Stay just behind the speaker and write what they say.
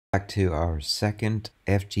Back to our second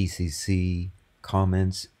FGCC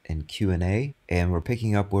comments and Q&A, and we're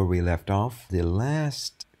picking up where we left off. The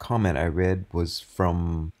last comment I read was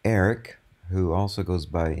from Eric, who also goes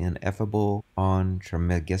by Ineffable on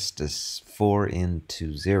Trismegistus 4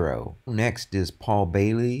 into 0. Next is Paul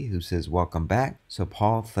Bailey, who says, welcome back. So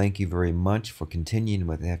Paul, thank you very much for continuing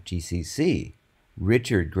with FGCC.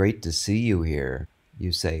 Richard, great to see you here.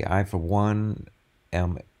 You say, I for one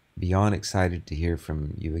am beyond excited to hear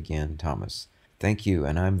from you again, Thomas. Thank you,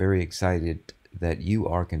 and I'm very excited that you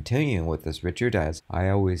are continuing with us, Richard, as I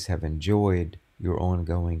always have enjoyed your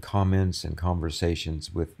ongoing comments and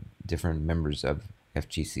conversations with different members of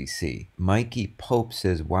FGCC. Mikey Pope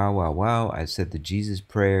says, wow, wow, wow, I said the Jesus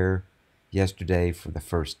prayer yesterday for the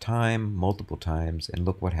first time, multiple times, and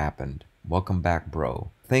look what happened. Welcome back,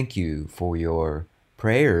 bro. Thank you for your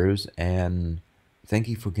prayers, and thank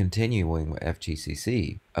you for continuing with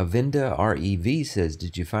FGCC. Avinda REV says,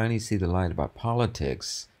 did you finally see the light about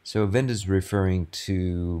politics? So Avinda's referring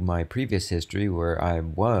to my previous history where I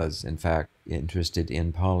was, in fact, interested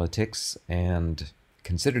in politics and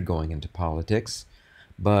considered going into politics.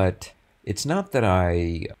 But it's not that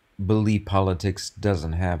I believe politics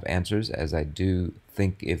doesn't have answers, as I do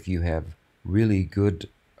think if you have really good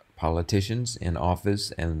politicians in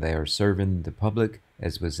office and they are serving the public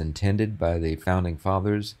as was intended by the founding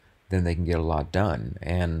fathers, then they can get a lot done.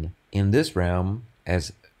 And in this realm,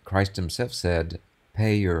 as Christ himself said,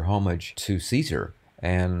 pay your homage to Caesar.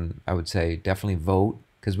 And I would say definitely vote,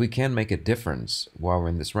 because we can make a difference while we're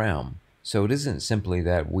in this realm. So it isn't simply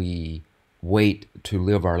that we wait to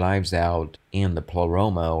live our lives out in the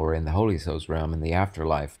pleroma or in the Holy Ghost realm in the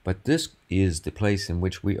afterlife, but this is the place in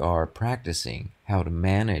which we are practicing how to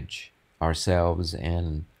manage ourselves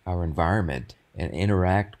and our environment and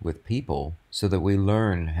interact with people so that we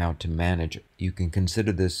learn how to manage. You can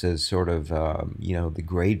consider this as sort of, the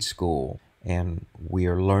grade school, and we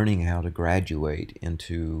are learning how to graduate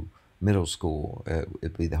into middle school.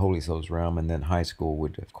 It'd be the Holy Ghost realm, and then high school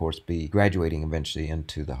would, of course, be graduating eventually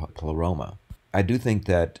into the pleroma. I do think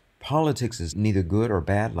that politics is neither good or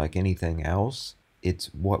bad like anything else. It's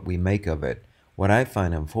what we make of it. What I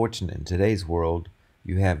find unfortunate in today's world,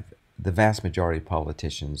 you have the vast majority of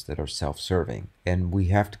politicians that are self-serving, and we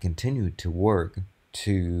have to continue to work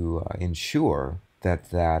to ensure that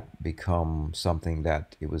that becomes something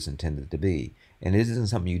that it was intended to be. And it isn't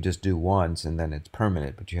something you just do once and then it's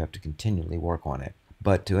permanent, but you have to continually work on it.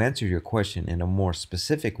 But to answer your question in a more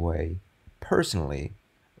specific way, personally,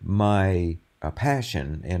 my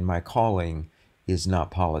passion and my calling is not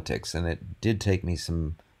politics, and it did take me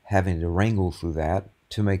some having to wrangle through that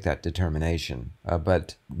to make that determination.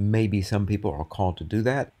 But maybe some people are called to do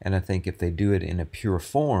that, and I think if they do it in a pure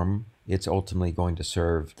form, it's ultimately going to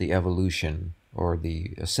serve the evolution or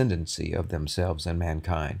the ascendancy of themselves and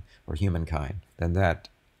mankind or humankind. Then that,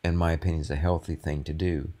 in my opinion, is a healthy thing to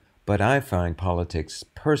do. But I find politics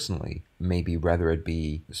personally, maybe whether it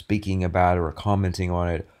be speaking about it or commenting on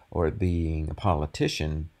it or it being a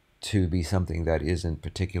politician, to be something that isn't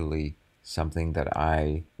particularly something that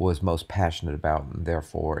I was most passionate about, and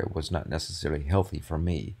therefore it was not necessarily healthy for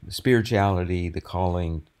me. Spirituality, the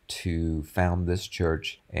calling to found this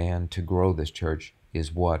church and to grow this church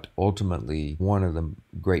is what ultimately one of the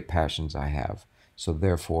great passions I have. So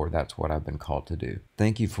therefore, that's what I've been called to do.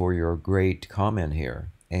 Thank you for your great comment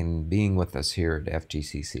here and being with us here at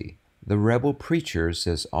FGCC. The Rebel Preacher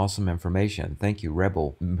says, awesome information. Thank you,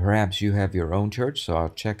 Rebel. Perhaps you have your own church, so I'll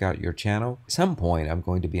check out your channel. At some point, I'm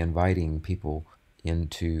going to be inviting people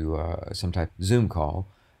into some type of Zoom call,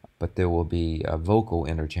 but there will be a vocal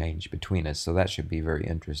interchange between us, so that should be very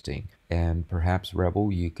interesting. And perhaps,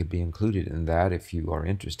 Rebel, you could be included in that if you are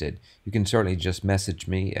interested. You can certainly just message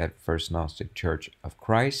me at First Gnostic Church of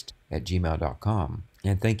Christ at gmail.com.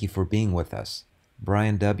 And thank you for being with us.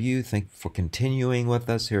 Brian W., thank you for continuing with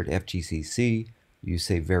us here at FGCC. You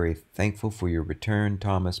say very thankful for your return.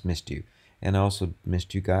 Thomas, missed you. And also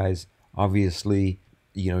missed you guys. Obviously,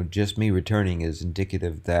 just me returning is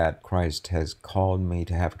indicative that Christ has called me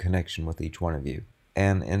to have a connection with each one of you.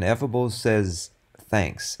 And Ineffable says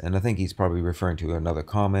thanks. And I think he's probably referring to another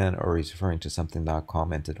comment, or he's referring to something that I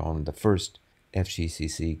commented on the first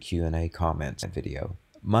FGCC Q&A comments video.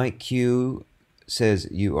 Mike Q says,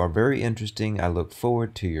 you are very interesting. I look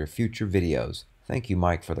forward to your future videos. Thank you,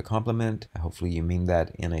 Mike, for the compliment. Hopefully you mean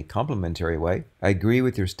that in a complimentary way. I agree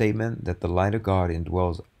with your statement that the light of God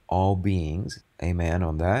indwells all beings. Amen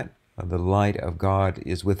on that. The light of God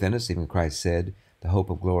is within us. Even Christ said, the hope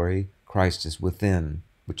of glory. Christ is within,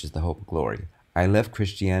 which is the hope of glory. I left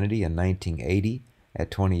Christianity in 1980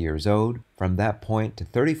 at 20 years old. From that point to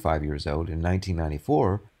 35 years old in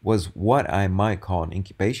 1994, was what I might call an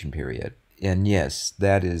incubation period. And yes,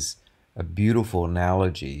 that is a beautiful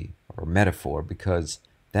analogy or metaphor, because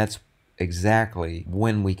that's exactly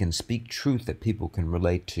when we can speak truth that people can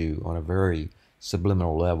relate to on a very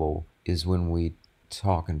subliminal level, is when we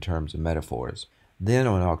talk in terms of metaphors. Then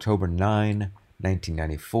on October 9,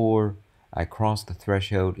 1994, I crossed the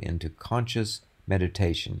threshold into conscious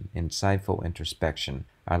meditation, insightful introspection.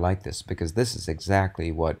 I like this because this is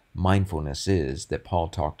exactly what mindfulness is that Paul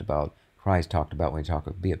talked about, Christ talked about when he talked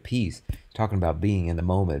about be at peace, talking about being in the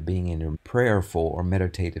moment, being in a prayerful or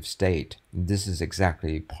meditative state. This is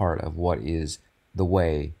exactly part of what is the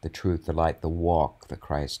way, the truth, the light, the walk that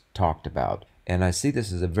Christ talked about. And I see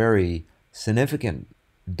this as a very significant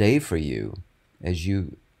day for you, as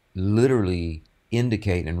you literally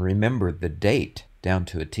indicate and remember the date down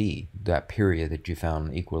to a T, that period that you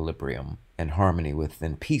found equilibrium and harmony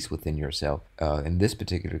within, peace within yourself. In this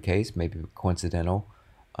particular case, maybe coincidental,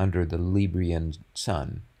 under the Librian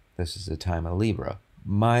sun. This is the time of Libra.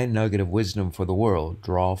 My nugget of wisdom for the world,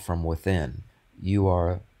 draw from within. You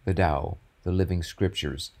are the Tao, the living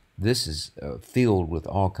scriptures. This is filled with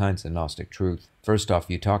all kinds of Gnostic truth. First off,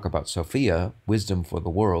 you talk about Sophia, wisdom for the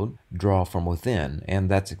world, draw from within. And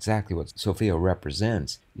that's exactly what Sophia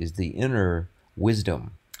represents, is the inner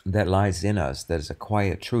wisdom that lies in us, that is a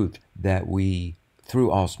quiet truth that we,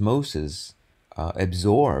 through osmosis,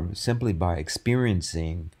 absorb simply by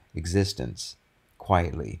experiencing existence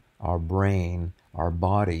quietly. Our brain, our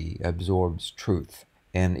body absorbs truth,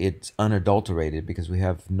 and it's unadulterated because we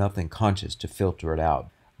have nothing conscious to filter it out.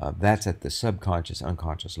 That's at the subconscious,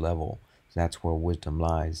 unconscious level. That's where wisdom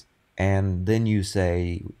lies. And then you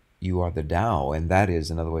say you are the Tao, and that is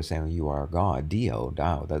another way of saying you are God, Dio,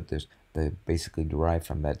 Tao. They basically derive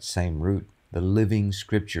from that same root, the living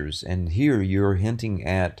scriptures. And here you're hinting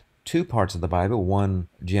at two parts of the Bible. One,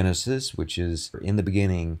 Genesis, which is in the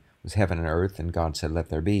beginning was heaven and earth, and God said, let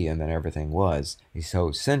there be, and then everything was. So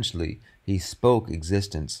essentially, he spoke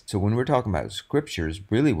existence. So when we're talking about scriptures,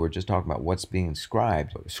 really we're just talking about what's being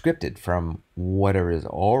scripted from whatever is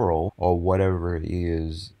oral or whatever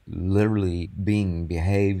is literally being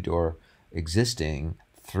behaved or existing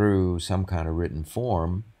through some kind of written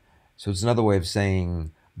form. So it's another way of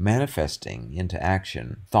saying manifesting into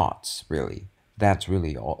action, thoughts, really. That's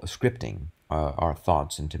really all, scripting our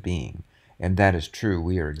thoughts into being. And that is true.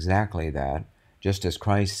 We are exactly that. Just as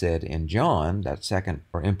Christ said in John, that second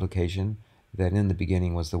or implication, that in the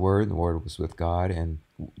beginning was the Word was with God, and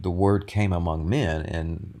the Word came among men,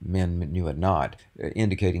 and men knew it not,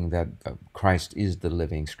 indicating that Christ is the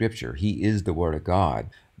living Scripture. He is the Word of God.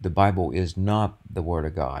 The Bible is not the Word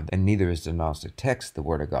of God, and neither is the Gnostic text the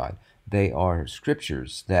Word of God. They are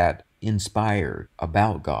scriptures that inspired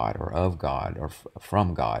about God or of God or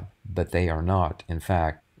from God, but they are not, in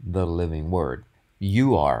fact, the living Word.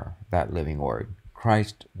 You are that living Word.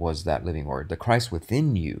 Christ was that living Word. The Christ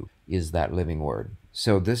within you is that living Word.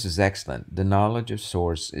 So this is excellent. The knowledge of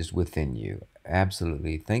Source is within you.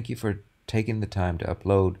 Absolutely. Thank you for taking the time to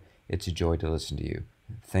upload. It's a joy to listen to you.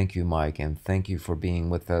 Thank you, Mike, and thank you for being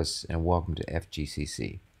with us, and welcome to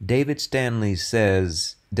FGCC. David Stanley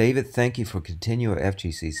says, David, thank you for continuing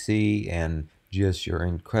FGCC, and just your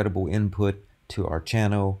incredible input to our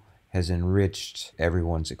channel has enriched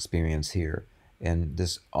everyone's experience here, and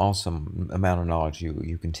this awesome amount of knowledge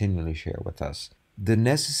you continually share with us. The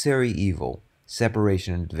necessary evil,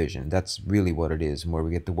 separation and division, that's really what it is. And where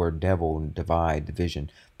we get the word devil and divide, division,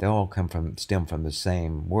 they all stem from the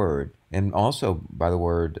same word. And also by the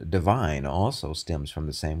word divine also stems from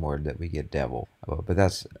the same word that we get devil. But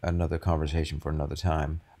that's another conversation for another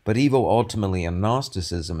time. But evil ultimately in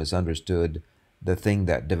Gnosticism is understood the thing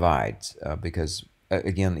that divides, because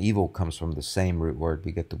again, evil comes from the same root word.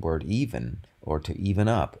 We get the word even, or to even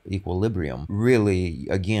up, equilibrium. Really,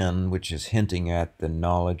 again, which is hinting at the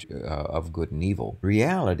knowledge of good and evil.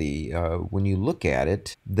 Reality, when you look at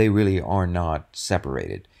it, they really are not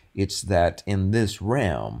separated. It's that in this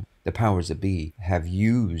realm, the powers that be have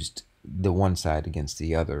used the one side against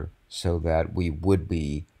the other so that we would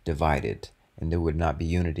be divided and there would not be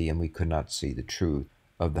unity and we could not see the truth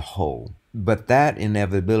of the whole. But that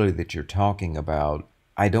inevitability that you're talking about,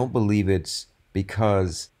 I don't believe it's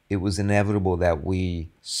because it was inevitable that we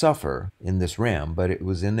suffer in this realm, but it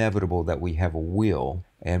was inevitable that we have a will,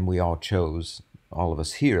 and we all chose, all of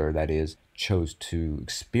us here, that is, chose to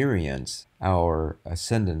experience our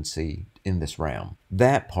ascendancy in this realm.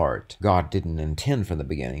 That part God didn't intend from the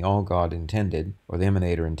beginning. All God intended, or the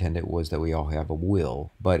emanator intended, was that we all have a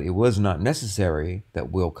will. But it was not necessary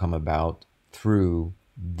that will come about through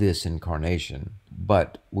this incarnation.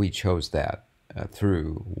 But we chose that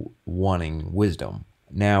through wanting wisdom.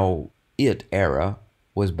 Now, era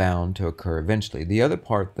was bound to occur eventually. The other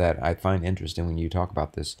part that I find interesting when you talk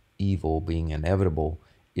about this evil being inevitable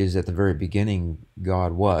is at the very beginning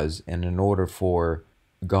God was, and in order for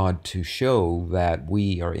God to show that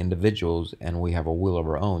we are individuals and we have a will of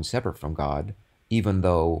our own separate from God, even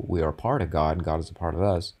though we are part of God and God is a part of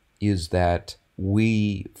us, is that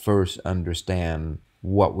we first understand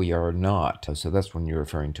what we are not. So that's when you're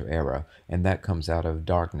referring to error, and that comes out of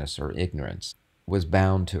darkness or ignorance. Was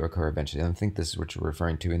bound to occur eventually. And I think this is what you're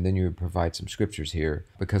referring to. And then you provide some scriptures here,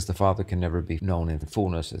 because the Father can never be known in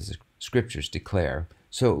fullness as the scriptures declare.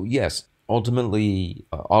 So yes, ultimately,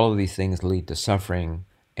 all of these things lead to suffering,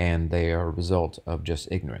 and they are a result of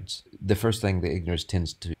just ignorance. The first thing the ignorance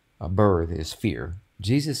tends to birth is fear.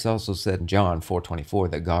 Jesus also said in John 4:24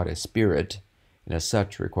 that God is spirit, and as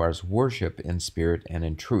such requires worship in spirit and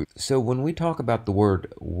in truth. So when we talk about the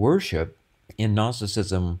word worship in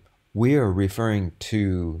Gnosticism, we are referring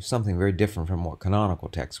to something very different from what canonical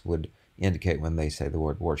texts would indicate when they say the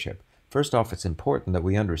word worship. First off, it's important that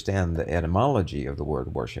we understand the etymology of the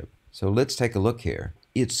word worship. So let's take a look here.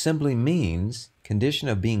 It simply means condition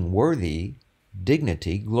of being worthy,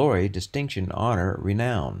 dignity, glory, distinction, honor,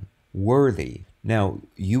 renown. Worthy. Now,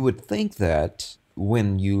 you would think that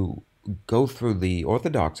when you go through the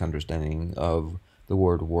Orthodox understanding of the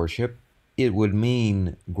word worship, it would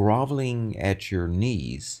mean groveling at your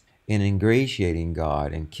knees and ingratiating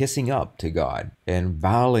God and kissing up to God and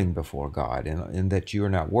bowing before God, and that you are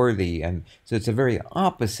not worthy. And so it's a very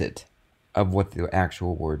opposite of what the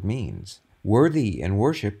actual word means. Worthy and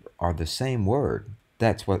worship are the same word.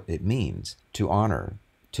 That's what it means, to honor,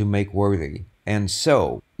 to make worthy. And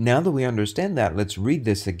so, now that we understand that, let's read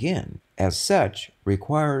this again. As such,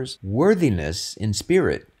 requires worthiness in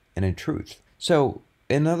spirit and in truth. So,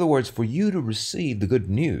 in other words, for you to receive the good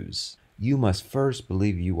news, you must first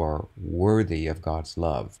believe you are worthy of God's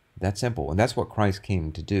love. That's simple. And that's what Christ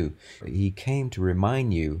came to do. He came to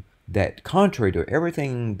remind you that contrary to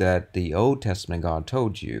everything that the Old Testament God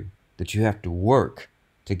told you, that you have to work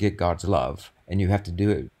to get God's love, and you have to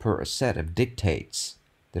do it per a set of dictates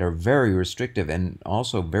that are very restrictive and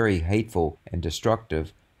also very hateful and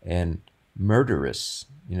destructive and murderous.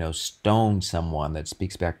 Stone someone that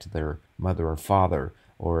speaks back to their mother or father,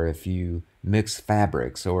 or if you mix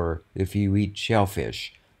fabrics, or if you eat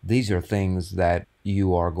shellfish. These are things that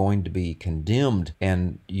you are going to be condemned,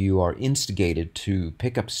 and you are instigated to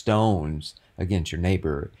pick up stones against your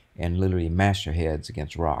neighbor and literally mash your heads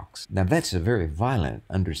against rocks. Now that's a very violent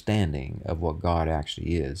understanding of what God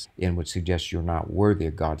actually is, and would suggest you're not worthy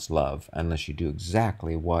of God's love unless you do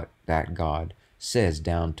exactly what that God says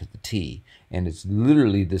down to the T. And it's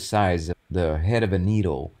literally the size of the head of a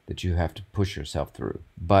needle that you have to push yourself through.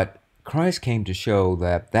 But Christ came to show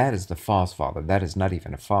that that is the false father. That is not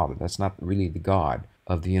even a father. That's not really the God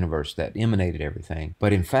of the universe that emanated everything.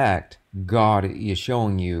 But in fact, God is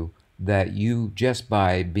showing you that you, just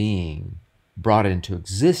by being brought into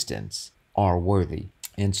existence, are worthy.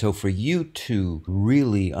 And so for you to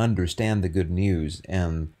really understand the good news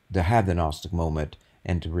and to have the Gnostic moment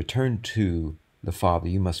and to return to the Father,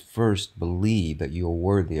 you must first believe that you are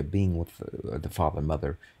worthy of being with the Father,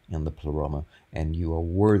 Mother, and the Pleroma, and you are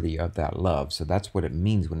worthy of that love. So that's what it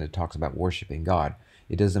means when it talks about worshiping God.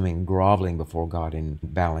 It doesn't mean groveling before God and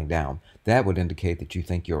bowing down. That would indicate that you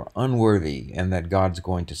think you're unworthy, and that God's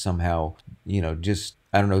going to somehow, just,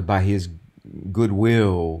 by his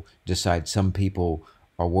goodwill, decide some people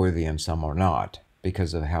are worthy and some are not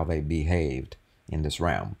because of how they behaved in this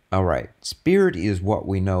realm. All right, spirit is what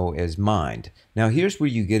we know as mind. Now here's where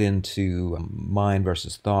you get into mind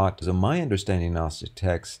versus thought. So my understanding of Gnostic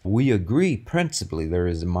texts, we agree principally there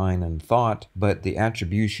is a mind and thought, but the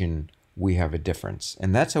attribution, we have a difference,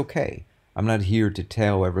 and that's okay. I'm not here to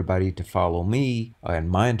tell everybody to follow me and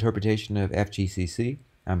my interpretation of FGCC.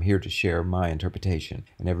 I'm here to share my interpretation,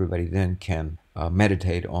 and everybody then can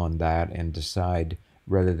meditate on that and decide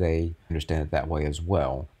whether they understand it that way as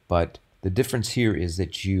well. But the difference here is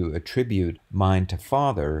that you attribute mind to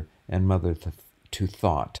father and mother to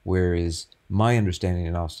thought, whereas my understanding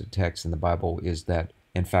of Gnostic texts in the Bible is that,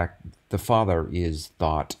 in fact, the father is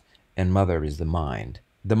thought and mother is the mind.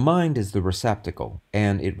 The mind is the receptacle,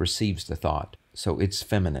 and it receives the thought, so it's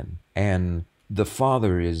feminine. And the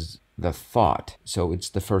father is the thought, so it's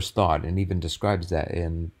the first thought, and even describes that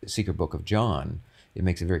in the Secret Book of John. It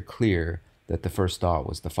makes it very clear that the first thought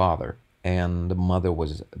was the father, and the mother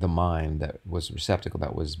was the mind, that was receptacle,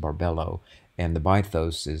 that was Barbello, and the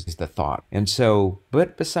Bythos is the thought. And so,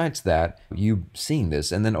 but besides that, you've seen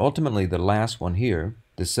this, and then ultimately the last one here,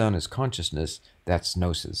 the Son is consciousness, that's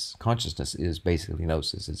gnosis. Consciousness is basically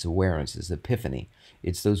gnosis. It's awareness, it's epiphany.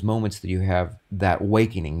 It's those moments that you have that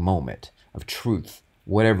awakening moment of truth,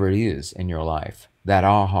 whatever it is in your life, that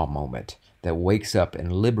aha moment that wakes up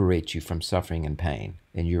and liberates you from suffering and pain.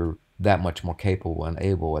 And you're that much more capable and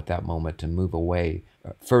able at that moment to move away,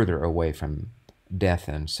 further away from death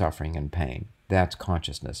and suffering and pain. That's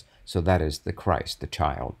consciousness. So that is the Christ, the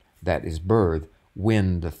child. That is birth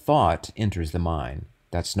when the thought enters the mind.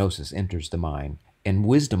 That's gnosis, enters the mind, and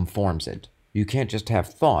wisdom forms it. You can't just have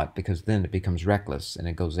thought, because then it becomes reckless and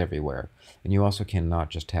it goes everywhere. And you also cannot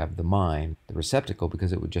just have the mind, the receptacle,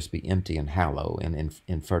 because it would just be empty and hollow and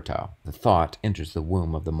infertile. The thought enters the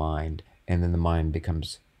womb of the mind, and then the mind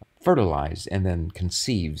becomes fertilized and then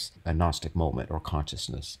conceives a Gnostic moment or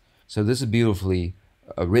consciousness. So this is beautifully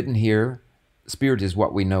written here. Spirit is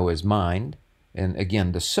what we know as mind. And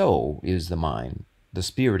again, the soul is the mind. The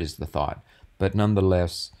spirit is the thought. But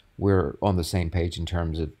nonetheless, we're on the same page in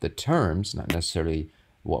terms of the terms, not necessarily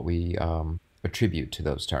what we attribute to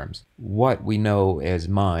those terms. What we know as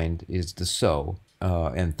mind is the soul,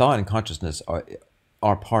 and thought and consciousness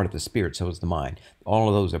are part of the spirit, so is the mind. All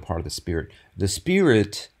of those are part of the spirit. The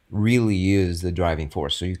spirit really is the driving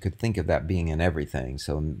force, so you could think of that being in everything.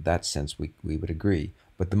 So in that sense, we would agree.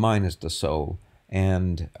 But the mind is the soul,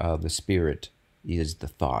 and the spirit is the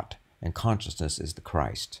thought, and consciousness is the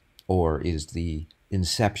Christ, or is the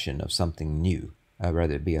inception of something new,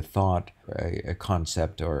 whether it be a thought, a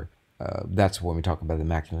concept, or that's when we talk about the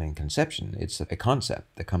Immaculate Conception. It's a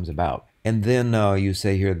concept that comes about. And then you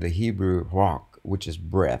say here the Hebrew ruach, which is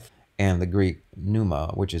breath, and the Greek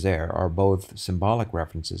pneuma, which is air, are both symbolic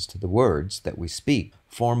references to the words that we speak,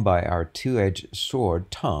 formed by our two-edged sword,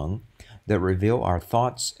 tongue, that reveal our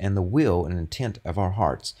thoughts and the will and intent of our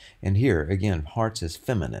hearts. And here, again, hearts is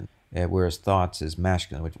feminine, whereas thoughts is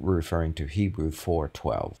masculine, which we're referring to Hebrew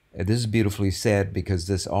 4:12. This is beautifully said because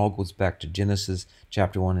this all goes back to Genesis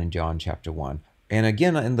chapter 1 and John chapter 1. And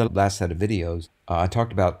again, in the last set of videos, I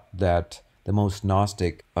talked about that the most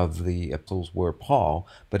Gnostic of the epistles were Paul,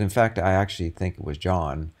 but in fact, I actually think it was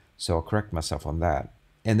John, so I'll correct myself on that.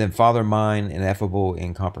 And then Father mine, ineffable,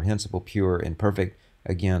 incomprehensible, pure, and perfect.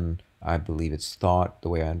 Again, I believe it's thought, the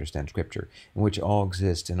way I understand Scripture, in which all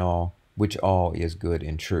exists and all, which all is good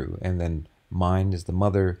and true. And then mind is the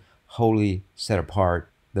mother, holy, set apart,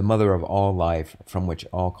 the mother of all life, from which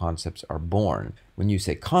all concepts are born. When you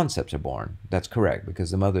say concepts are born, that's correct, because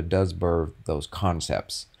the mother does birth those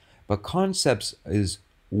concepts. But concepts is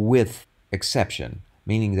with exception,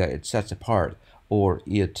 meaning that it sets apart or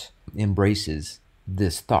it embraces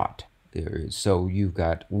this thought. So you've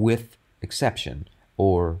got with exception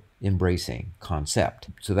or embracing concept.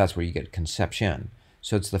 So that's where you get conception.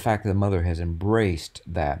 So it's the fact that the mother has embraced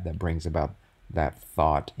that brings about that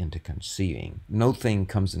thought into conceiving. No thing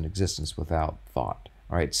comes in existence without thought.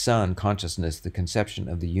 All right, son, consciousness, the conception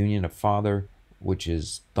of the union of father, which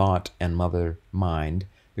is thought, and mother, mind,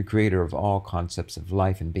 the creator of all concepts of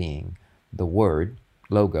life and being, the word,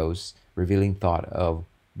 logos, revealing thought of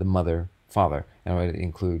the mother, father, and it would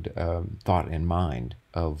include thought and mind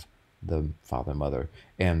of the father, mother.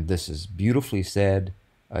 And this is beautifully said,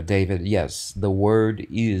 David. Yes, the word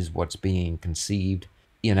is what's being conceived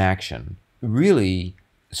in action. Really,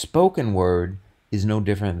 spoken word is no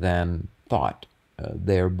different than thought.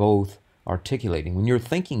 They're both articulating. When you're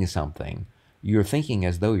thinking something, you're thinking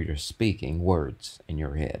as though you're speaking words in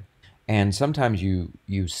your head. And sometimes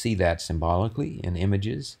you see that symbolically in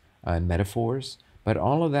images and metaphors, but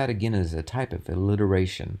all of that, again, is a type of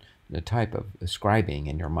alliteration, a type of ascribing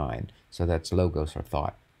in your mind. So that's logos or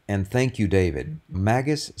thought. And thank you, David.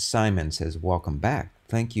 Magus Simon says, welcome back.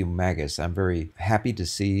 Thank you, Magus. I'm very happy to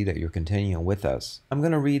see that you're continuing with us. I'm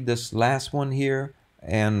going to read this last one here,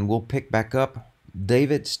 and we'll pick back up.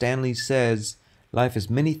 David Stanley says, life is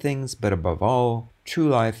many things, but above all, true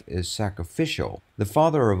life is sacrificial. The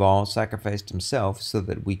Father of all sacrificed himself so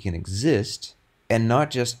that we can exist, and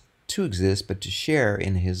not just to exist, but to share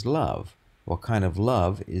in his love. What kind of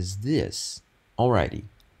love is this? Alrighty.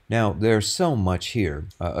 Now, there's so much here.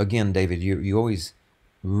 Again, David, you always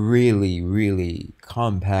really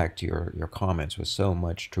compact your comments with so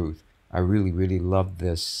much truth. I really love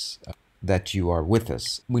this, that you are with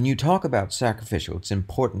us. When you talk about sacrificial, it's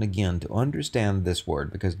important, again, to understand this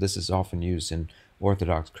word, because this is often used in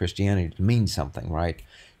Orthodox Christianity to mean something, right?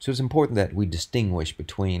 So it's important that we distinguish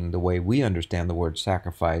between the way we understand the word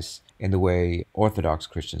sacrifice and the way Orthodox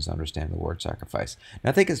Christians understand the word sacrifice. And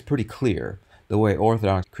I think it's pretty clear the way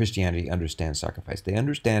Orthodox Christianity understands sacrifice. They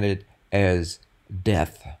understand it as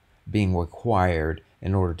death being required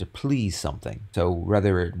in order to please something. So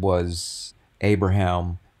whether it was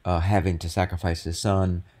Abraham having to sacrifice his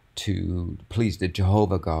son to please the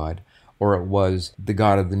Jehovah God, or it was the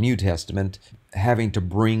God of the New Testament having to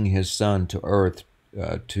bring his son to earth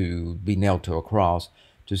to be nailed to a cross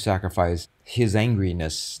to sacrifice his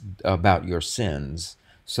angriness about your sins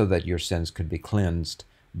so that your sins could be cleansed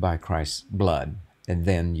by Christ's blood. And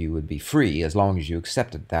then you would be free as long as you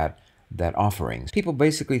accepted that offering. People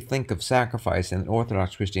basically think of sacrifice in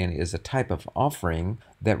Orthodox Christianity as a type of offering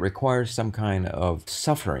that requires some kind of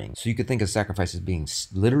suffering. So you could think of sacrifice as being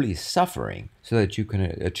literally suffering so that you can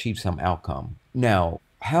achieve some outcome. Now,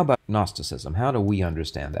 how about Gnosticism? How do we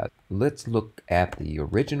understand that? Let's look at the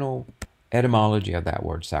original etymology of that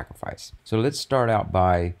word sacrifice. So let's start out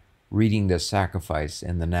by reading the sacrifice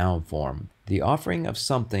in the noun form. The offering of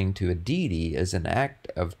something to a deity is an act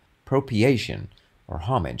of propitiation or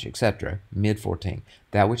homage, etc. Mid 14.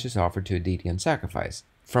 That which is offered to a deity in sacrifice.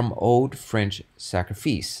 From Old French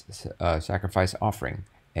sacrifice, sacrifice offering,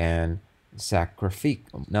 and sacrifice.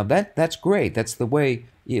 Now that's great. That's the way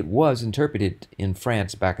it was interpreted in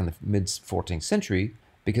France back in the mid 14th century,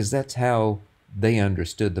 because that's how they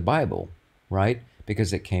understood the Bible, right?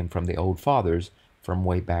 Because it came from the old fathers from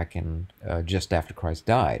way back in just after Christ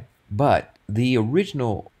died. But the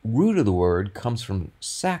original root of the word comes from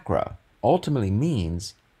sacra, ultimately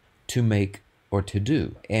means to make or to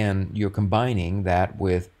do. And you're combining that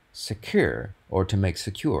with secure, or to make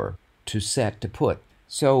secure, to set, to put.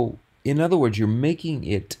 So, in other words, you're making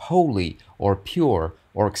it holy or pure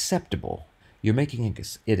or acceptable. You're making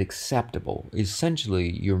it acceptable.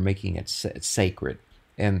 Essentially, you're making it sacred.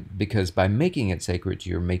 And because by making it sacred,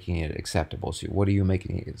 you're making it acceptable. So what are you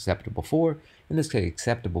making it acceptable for? In this case,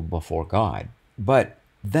 acceptable before God. But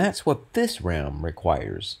that's what this realm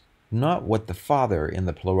requires, not what the Father in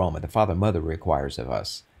the pleroma, the Father-Mother, requires of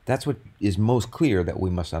us. That's what is most clear that we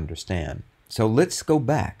must understand. So let's go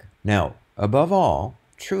back. Now, above all,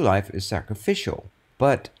 true life is sacrificial.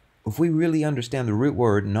 But if we really understand the root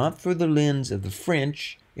word, not through the lens of the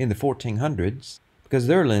French in the 1400s, because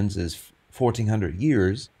their lens is 1400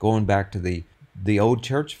 years, going back to the old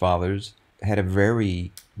church fathers, had a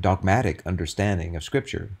very dogmatic understanding of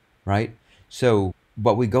Scripture, right? So,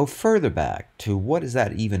 but we go further back to what does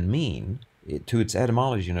that even mean? To its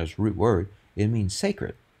etymology and its root word, it means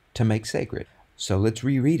sacred, to make sacred. So let's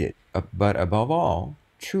reread it. But above all,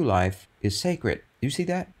 true life is sacred. You see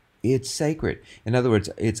that? It's sacred. In other words,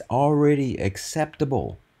 it's already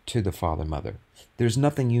acceptable to the Father-Mother. There's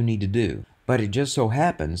nothing you need to do. But it just so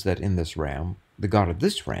happens that in this realm, the God of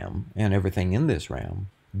this realm and everything in this realm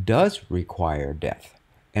does require death.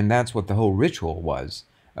 And that's what the whole ritual was.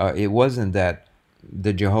 It wasn't that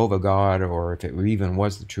the Jehovah God, or if it even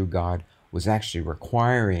was the true God, was actually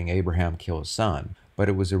requiring Abraham kill his son. But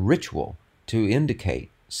it was a ritual to indicate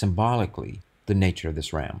symbolically the nature of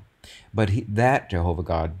this realm. But that Jehovah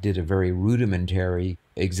God did a very rudimentary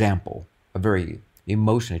example, a very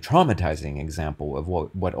emotionally traumatizing example of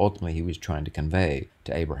what ultimately he was trying to convey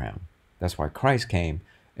to Abraham. That's why Christ came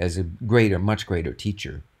as a much greater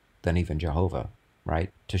teacher than even Jehovah,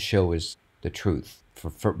 right? To show us the truth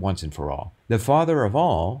for once and for all. The Father of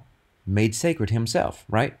all made sacred himself,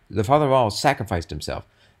 right? The Father of all sacrificed himself.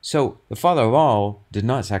 So the Father of all did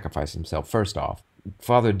not sacrifice himself, first off.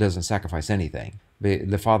 Father doesn't sacrifice anything.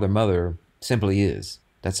 The Father-Mother simply is.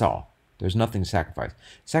 That's all. There's nothing to sacrifice.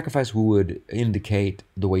 Sacrifice would indicate,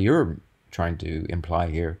 the way you're trying to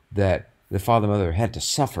imply here, that the Father-Mother had to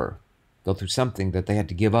suffer, go through something that they had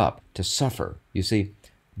to give up to suffer, you see.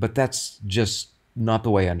 But that's just not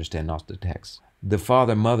the way I understand Gnostic texts. The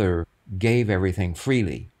Father-Mother gave everything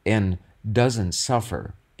freely and doesn't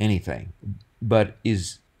suffer anything, but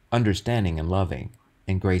is understanding and loving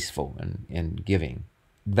and graceful and giving.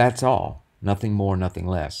 That's all. Nothing more, nothing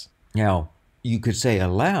less. Now, you could say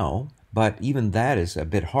allow, but even that is a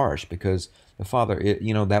bit harsh, because the Father,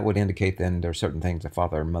 that would indicate then there are certain things the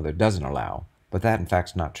Father and Mother doesn't allow. But that, in fact,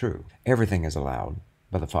 is not true. Everything is allowed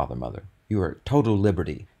by the Father and Mother. You are at total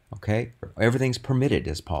liberty, okay? Everything's permitted,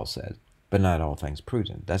 as Paul said, but not all things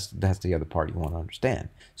prudent. That's the other part you want to understand,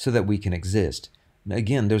 so that we can exist.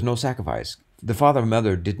 Again, there's no sacrifice. The Father and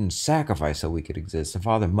Mother didn't sacrifice so we could exist. The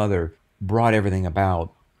Father and Mother brought everything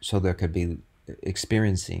about so there could be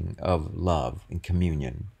experiencing of love and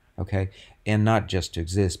communion, okay? And not just to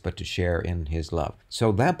exist, but to share in his love.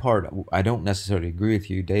 So that part, I don't necessarily agree with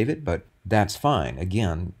you, David, but that's fine.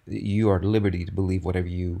 Again, you are at liberty to believe whatever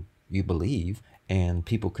you believe, and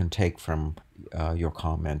people can take from your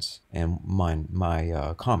comments and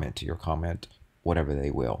my comment to your comment whatever they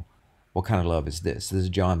will. What kind of love is this? This is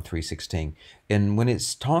John 3:16. And when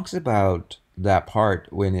it talks about that part,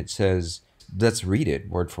 when it says, let's read it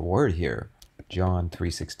word for word here. John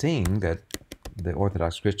 3:16, that the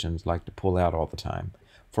Orthodox Christians like to pull out all the time.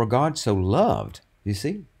 For God so loved, you see,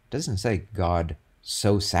 it doesn't say God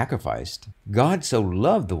so sacrificed. God so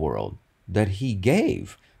loved the world that he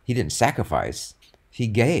gave. He didn't sacrifice. He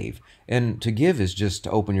gave. And to give is just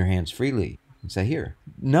to open your hands freely and say, here.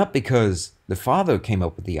 Not because the Father came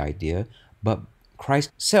up with the idea, but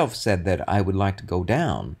Christ himself said that I would like to go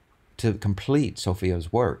down to complete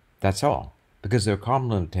Sophia's work. That's all. Because they're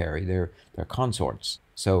complementary, they're consorts.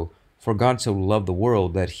 So, for God so loved the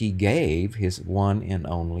world that he gave his one and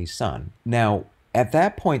only Son. Now, at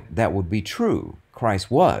that point, that would be true. Christ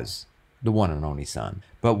was the one and only Son.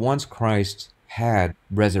 But once Christ had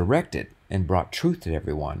resurrected and brought truth to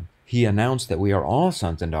everyone, he announced that we are all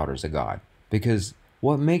sons and daughters of God. Because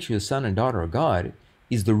what makes you a son and daughter of God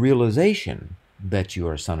is the realization that you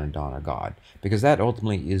are a son and daughter of God. Because that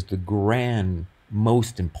ultimately is the grand,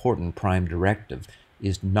 most important prime directive,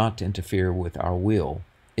 is not to interfere with our will.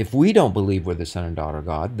 If we don't believe we're the son and daughter of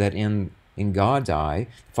God, that in God's eye,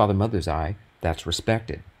 Father, Mother's eye, that's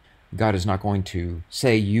respected. God is not going to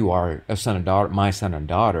say you are a son and daughter, my son and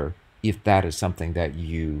daughter, if that is something that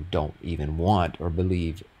you don't even want or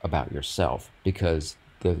believe about yourself. Because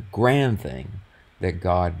the grand thing that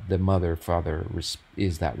God, the Mother, Father,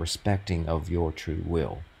 is that respecting of your true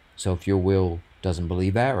will. So if your will doesn't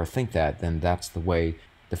believe that or think that, then that's the way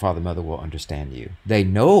the Father, Mother will understand you. They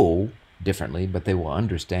know differently, but they will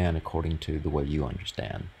understand according to the way you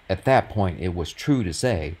understand. At that point, it was true to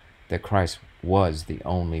say that Christ was the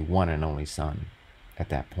only one and only Son at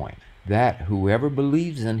that point. That whoever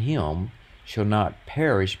believes in him shall not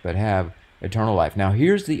perish but have eternal life. Now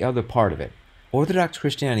here's the other part of it. Orthodox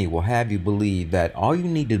Christianity will have you believe that all you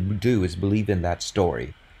need to do is believe in that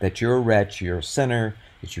story, that you're a wretch, you're a sinner,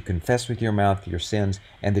 that you confess with your mouth your sins,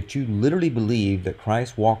 and that you literally believe that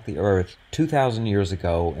Christ walked the earth 2,000 years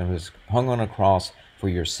ago and was hung on a cross for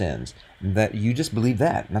your sins. That you just believe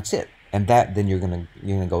that, and that's it. And that, then you're gonna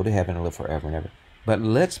go to heaven and live forever and ever. But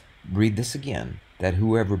let's read this again. That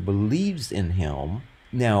whoever believes in him.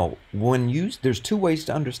 Now, there's two ways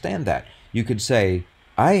to understand that. You could say,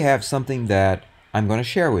 I have something that I'm going to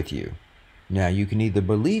share with you. Now, you can either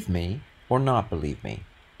believe me or not believe me.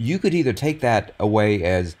 You could either take that away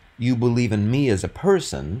as you believe in me as a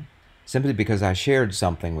person, simply because I shared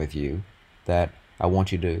something with you that I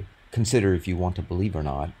want you to consider if you want to believe or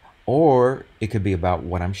not. Or it could be about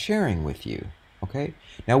what I'm sharing with you. Okay?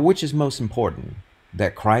 Now, which is most important?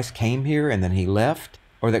 That Christ came here and then he left?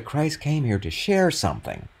 Or that Christ came here to share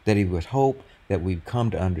something that he would hope that we'd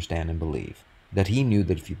come to understand and believe? That he knew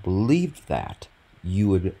that if you believed that, you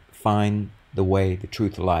would find the way, the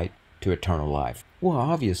truth, the light to eternal life. Well,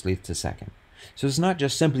 obviously it's the second. So it's not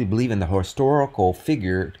just simply believing the historical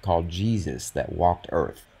figure called Jesus that walked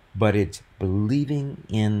earth, but it's believing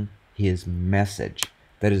in his message.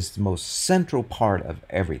 That is the most central part of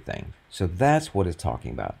everything. So that's what it's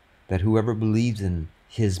talking about. That whoever believes in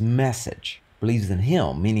his message, believes in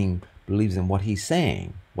him, meaning believes in what he's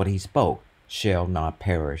saying, what he spoke, shall not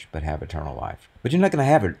perish but have eternal life. But you're not going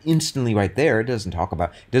to have it instantly right there. It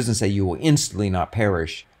doesn't say you will instantly not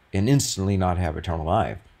perish and instantly not have eternal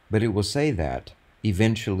life. But it will say that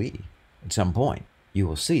eventually, at some point, you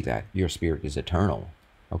will see that your spirit is eternal.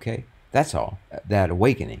 Okay? That's all. That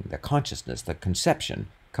awakening, the consciousness, the conception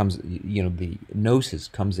comes, the gnosis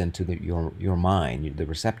comes into your mind, the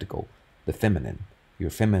receptacle, the feminine. Your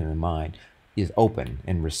feminine mind is open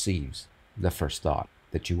and receives the first thought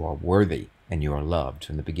that you are worthy and you are loved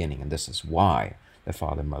from the beginning. And this is why the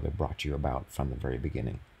Father and Mother brought you about from the very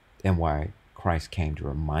beginning, and why Christ came to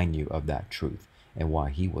remind you of that truth, and why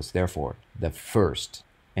he was therefore the first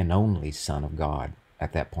and only Son of God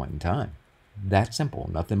at that point in time. That simple,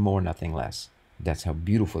 nothing more, nothing less. That's how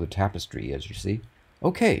beautiful the tapestry is, you see.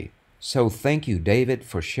 Okay, so thank you, David,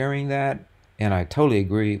 for sharing that. And I totally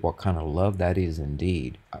agree what kind of love that is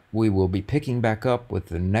indeed. We will be picking back up with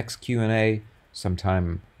the next Q&A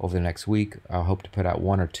sometime over the next week. I hope to put out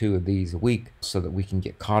 1 or 2 of these a week so that we can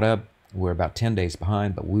get caught up. We're about 10 days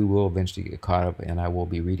behind, but we will eventually get caught up, and I will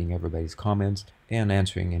be reading everybody's comments and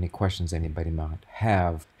answering any questions anybody might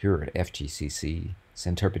have here at FGCC's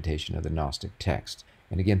interpretation of the Gnostic text.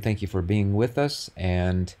 And again, thank you for being with us,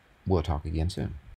 and we'll talk again soon.